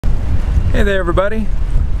Hey there everybody.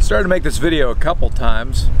 Started to make this video a couple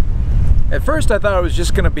times. At first I thought it was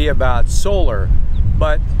just going to be about solar,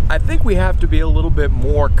 but I think we have to be a little bit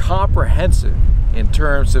more comprehensive in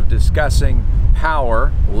terms of discussing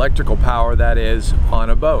power, electrical power that is, on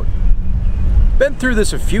a boat. Been through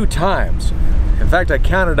this a few times. In fact, I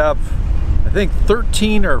counted up I think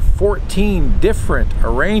 13 or 14 different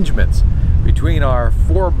arrangements between our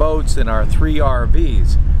 4 boats and our 3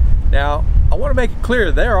 RVs. Now, I want to make it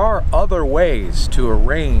clear there are other ways to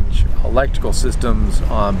arrange electrical systems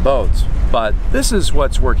on boats, but this is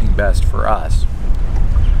what's working best for us.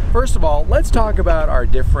 First of all, let's talk about our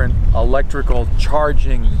different electrical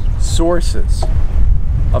charging sources.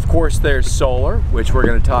 Of course, there's solar, which we're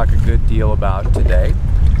going to talk a good deal about today.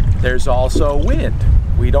 There's also wind.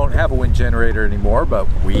 We don't have a wind generator anymore, but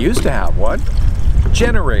we used to have one.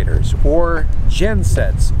 Generators, or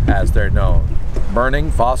gensets as they're known, burning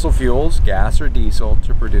fossil fuels, gas or diesel,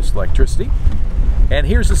 to produce electricity. And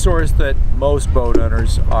here's a source that most boat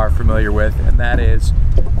owners are familiar with, and that is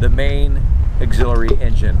the main auxiliary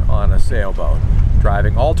engine on a sailboat,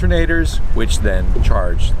 driving alternators, which then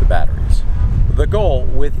charge the batteries. The goal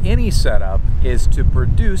with any setup is to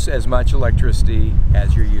produce as much electricity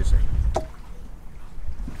as you're using.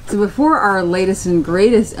 So before our latest and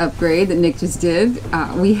greatest upgrade that Nick just did,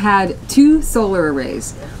 we had 2 solar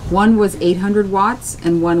arrays. One was 800 watts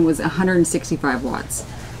and one was 165 watts.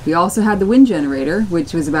 We also had the wind generator,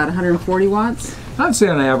 which was about 140 watts. I'd say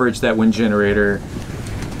on average that wind generator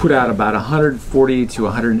put out about 140 to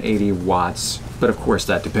 180 watts, but of course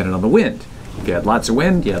that depended on the wind. If you had lots of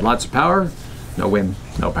wind, you had lots of power. No wind,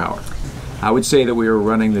 no power. I would say that we were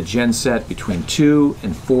running the genset between 2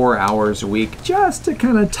 and 4 hours a week just to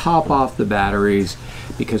kind of top off the batteries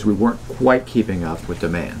because we weren't quite keeping up with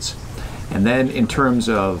demands. And then in terms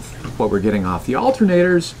of what we're getting off the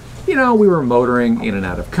alternators, you know, we were motoring in and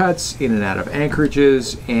out of cuts, in and out of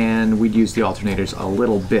anchorages, and we'd use the alternators a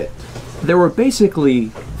little bit. There were basically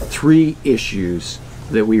 3 issues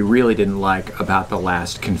that we really didn't like about the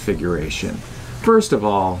last configuration. First of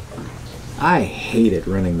all, I hated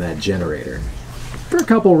running that generator for a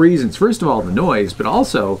couple reasons. First of all, the noise, but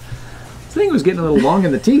also the thing was getting a little long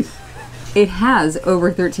in the teeth. It has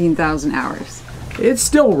over 13,000 hours. It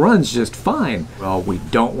still runs just fine. Well, we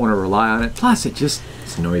don't want to rely on it. Plus, it's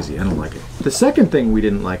noisy. I don't like it. The second thing we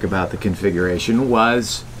didn't like about the configuration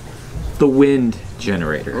was the wind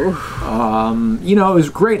generator. You know, it was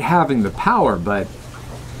great having the power, but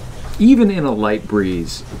even in a light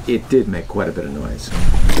breeze, it did make quite a bit of noise.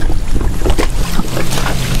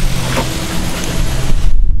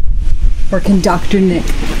 Or Conductor Nick,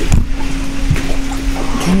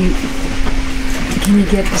 can you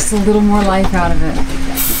get just a little more life out of it?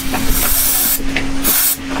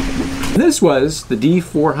 This was the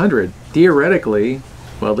D400, theoretically,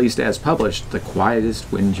 well, at least as published, the quietest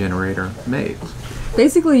wind generator made.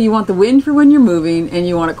 Basically, you want the wind for when you're moving, and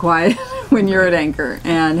you want it quiet when you're at anchor.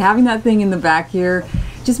 And having that thing in the back here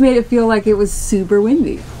just made it feel like it was super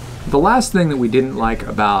windy. The last thing that we didn't like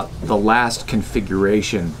about the last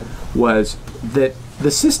configuration was that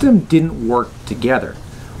the system didn't work together.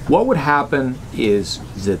 What would happen is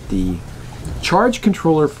that the charge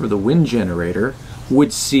controller for the wind generator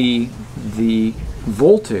would see the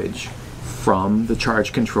voltage from the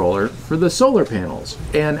charge controller for the solar panels.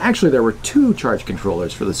 And actually there were 2 charge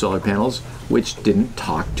controllers for the solar panels which didn't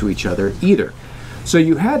talk to each other either. So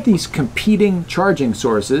you had these competing charging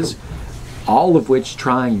sources, all of which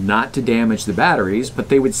trying not to damage the batteries, but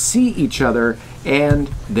they would see each other and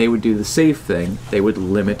they would do the safe thing. They would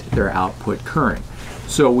limit their output current.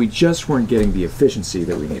 So we just weren't getting the efficiency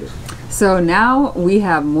that we needed. So now we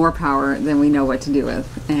have more power than we know what to do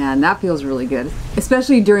with, and that feels really good,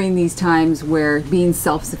 especially during these times where being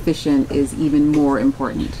self-sufficient is even more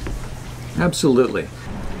important. Absolutely.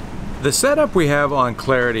 The setup we have on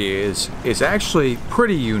Clarity is actually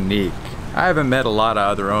pretty unique. I haven't met a lot of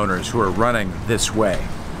other owners who are running this way,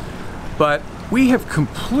 but we have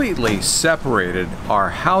completely separated our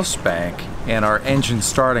house bank and our engine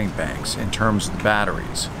starting banks in terms of the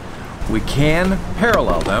batteries. We can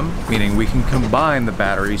parallel them, meaning we can combine the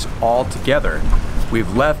batteries all together.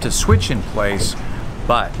 We've left a switch in place,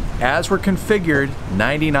 but as we're configured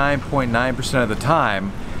 99.9% of the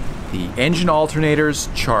time, the engine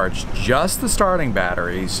alternators charge just the starting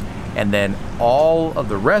batteries, and then all of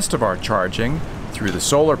the rest of our charging through the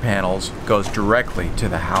solar panels goes directly to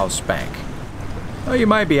the house bank. Now you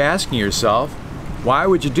might be asking yourself, why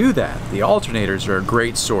would you do that? The alternators are a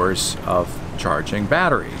great source of charging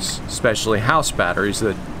batteries, especially house batteries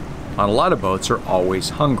that on a lot of boats are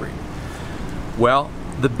always hungry. Well,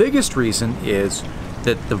 the biggest reason is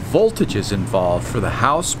that the voltages involved for the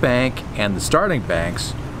house bank and the starting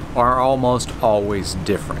banks are almost always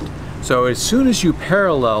different. So as soon as you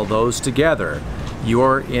parallel those together,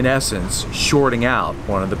 you're in essence shorting out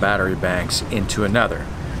one of the battery banks into another.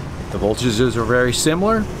 If the voltages are very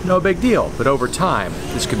similar, no big deal, but over time,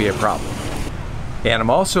 this could be a problem. And I'm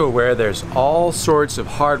also aware there's all sorts of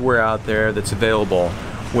hardware out there that's available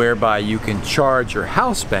whereby you can charge your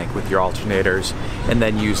house bank with your alternators and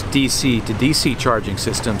then use DC to DC charging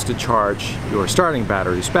systems to charge your starting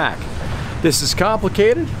batteries back. This is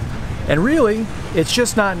complicated, and really, it's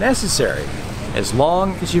just not necessary as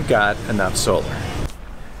long as you've got enough solar.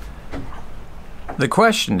 The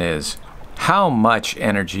question is, how much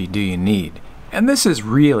energy do you need? And this is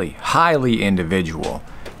really highly individual.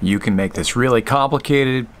 You can make this really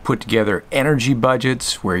complicated, put together energy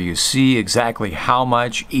budgets where you see exactly how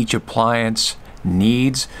much each appliance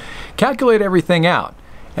needs, calculate everything out,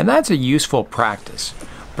 and that's a useful practice.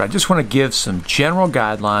 But I just want to give some general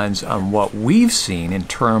guidelines on what we've seen in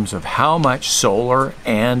terms of how much solar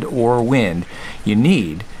and or wind you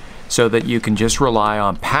need so that you can just rely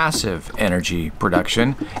on passive energy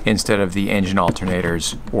production instead of the engine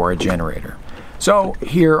alternators or a generator. So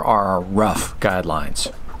here are our rough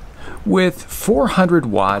guidelines. With 400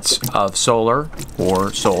 watts of solar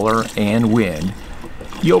and wind,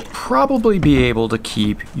 you'll probably be able to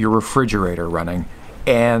keep your refrigerator running,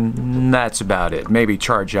 and that's about it. Maybe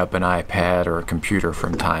charge up an iPad or a computer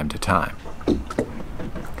from time to time.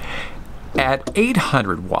 At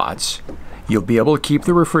 800 watts, you'll be able to keep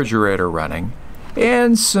the refrigerator running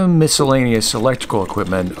and some miscellaneous electrical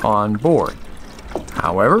equipment on board.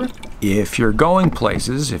 However, if you're going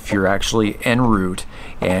places, if you're actually en route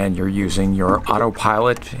and you're using your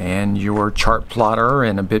autopilot and your chart plotter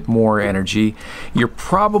and a bit more energy, you're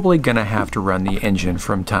probably going to have to run the engine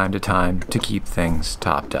from time to time to keep things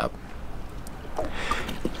topped up.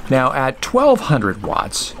 Now at 1200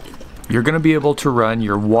 watts, you're going to be able to run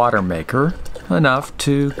your water maker enough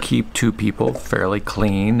to keep two people fairly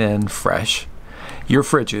clean and fresh, your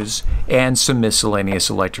fridges, and some miscellaneous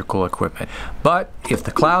electrical equipment. But if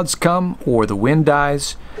the clouds come or the wind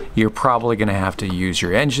dies, you're probably going to have to use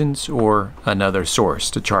your engines or another source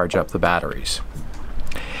to charge up the batteries.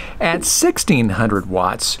 At 1600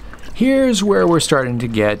 watts, here's where we're starting to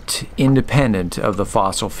get independent of the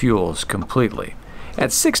fossil fuels completely.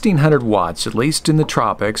 At 1600 watts, at least in the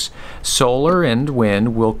tropics, solar and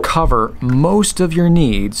wind will cover most of your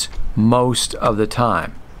needs most of the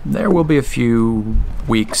time. There will be a few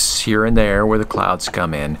weeks here and there where the clouds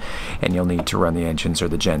come in and you'll need to run the engines or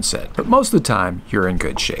the genset, but most of the time you're in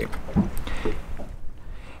good shape.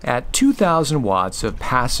 At 2000 watts of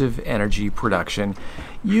passive energy production,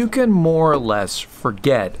 you can more or less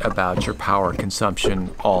forget about your power consumption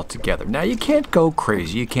altogether. Now you can't go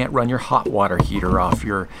crazy, you can't run your hot water heater off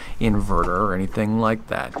your inverter or anything like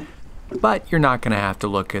that, but you're not going to have to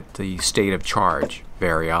look at the state of charge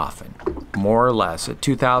very often. More or less, at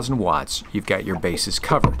 2000 watts, you've got your bases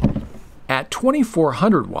covered. At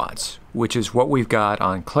 2400 watts, which is what we've got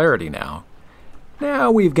on Clarity now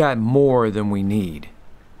we've got more than we need.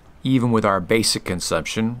 Even with our basic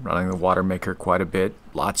consumption, running the water maker quite a bit,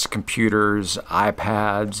 lots of computers,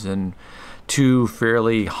 iPads, and two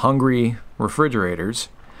fairly hungry refrigerators,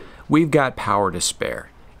 we've got power to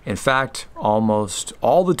spare. In fact, almost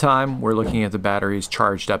all the time we're looking at the batteries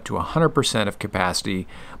charged up to 100% of capacity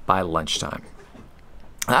by lunchtime.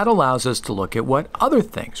 That allows us to look at what other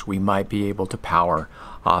things we might be able to power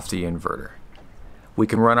off the inverter. We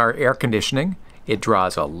can run our air conditioning. It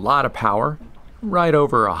draws a lot of power, right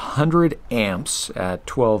over 100 amps at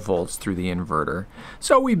 12 volts through the inverter,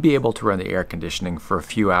 so we'd be able to run the air conditioning for a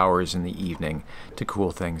few hours in the evening to cool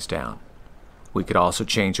things down. We could also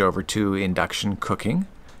change over to induction cooking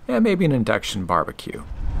and maybe an induction barbecue.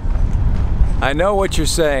 I know what you're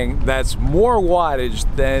saying, that's more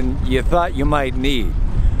wattage than you thought you might need.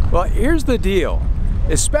 Well, here's the deal.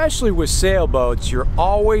 Especially with sailboats, you're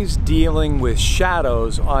always dealing with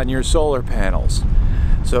shadows on your solar panels.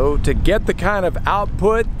 So to get the kind of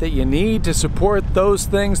output that you need to support those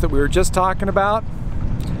things that we were just talking about,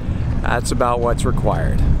 that's about what's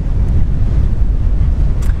required.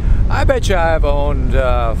 I bet you I've owned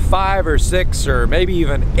 5 or 6 or maybe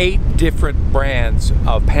even 8 different brands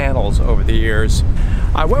of panels over the years.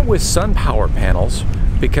 I went with SunPower panels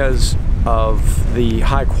because of the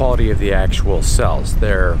high quality of the actual cells.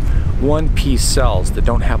 They're one-piece cells that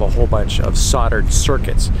don't have a whole bunch of soldered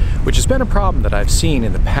circuits, which has been a problem that I've seen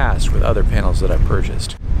in the past with other panels that I've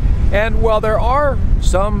purchased. And while there are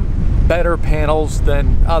some better panels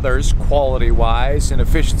than others, quality-wise and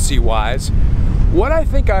efficiency-wise, what I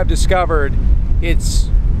think I've discovered, it's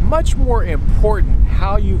much more important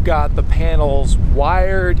how you've got the panels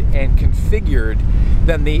wired and configured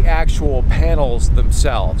than the actual panels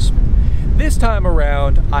themselves. This time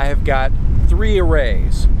around, I have got 3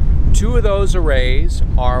 arrays. 2 of those arrays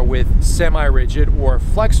are with semi-rigid or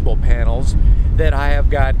flexible panels that I have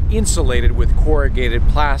got insulated with corrugated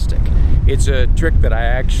plastic. It's a trick that I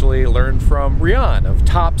actually learned from Rian of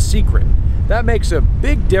Top Secret. That makes a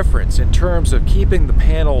big difference in terms of keeping the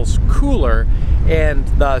panels cooler and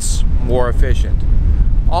thus more efficient.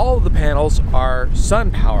 All of the panels are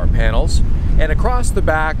sun power panels, and across the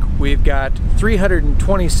back we've got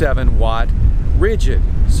 327 watt rigid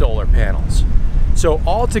solar panels. So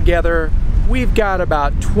altogether we've got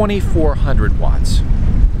about 2,400 watts.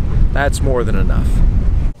 That's more than enough.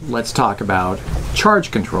 Let's talk about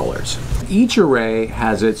charge controllers. Each array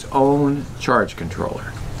has its own charge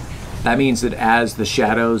controller. That means that as the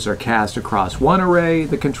shadows are cast across one array,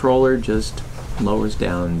 the controller just lowers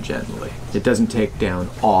down gently. It doesn't take down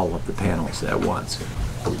all of the panels at once.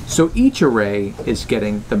 So each array is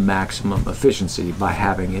getting the maximum efficiency by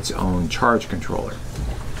having its own charge controller.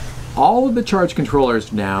 All of the charge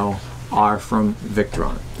controllers now are from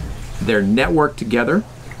Victron. They're networked together.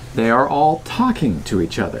 They are all talking to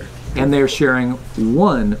each other, and they're sharing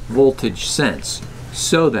one voltage sense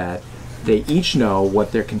so that they each know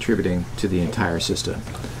what they're contributing to the entire system.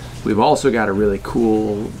 We've also got a really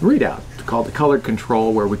cool readout called the colored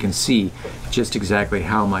control, where we can see just exactly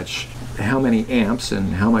how many amps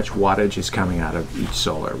and how much wattage is coming out of each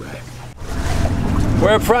solar array.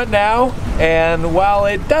 We're up front now, and while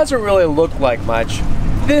it doesn't really look like much,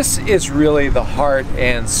 this is really the heart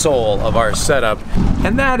and soul of our setup,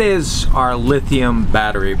 and that is our lithium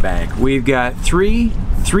battery bank. We've got 3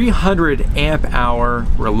 300 amp hour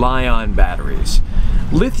Rely-On batteries.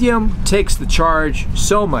 Lithium takes the charge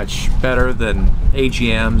so much better than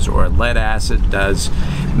AGMs or lead acid does,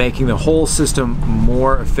 making the whole system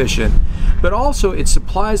more efficient. But also it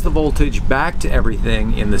supplies the voltage back to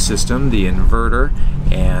everything in the system, the inverter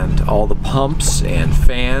and all the pumps and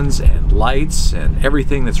fans and lights and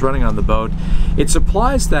everything that's running on the boat. It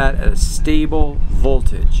supplies that at a stable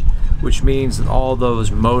voltage, which means that all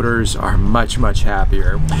those motors are much, much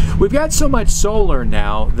happier. We've got so much solar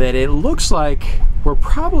now that it looks like we're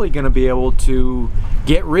probably going to be able to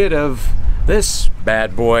get rid of this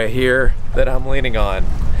bad boy here that I'm leaning on.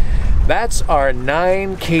 That's our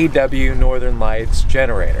 9 kW Northern Lights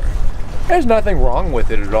generator. There's nothing wrong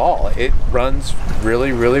with it at all. It runs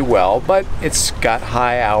really, really well, but it's got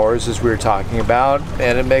high hours, as we were talking about,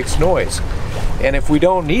 and it makes noise. And if we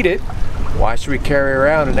don't need it, why should we carry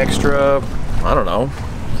around an extra, I don't know,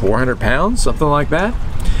 400 pounds, something like that?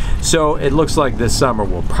 So it looks like this summer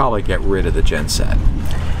we'll probably get rid of the genset.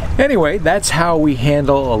 Anyway, that's how we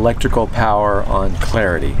handle electrical power on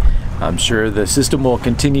Clarity. I'm sure the system will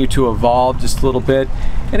continue to evolve just a little bit.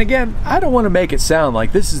 And again, I don't want to make it sound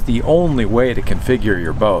like this is the only way to configure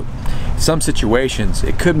your boat. In some situations,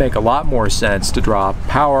 it could make a lot more sense to draw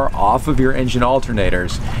power off of your engine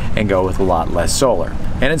alternators and go with a lot less solar.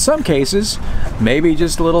 And in some cases, maybe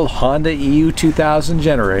just a little Honda EU 2000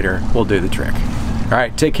 generator will do the trick. All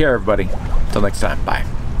right, take care everybody. Until next time, bye.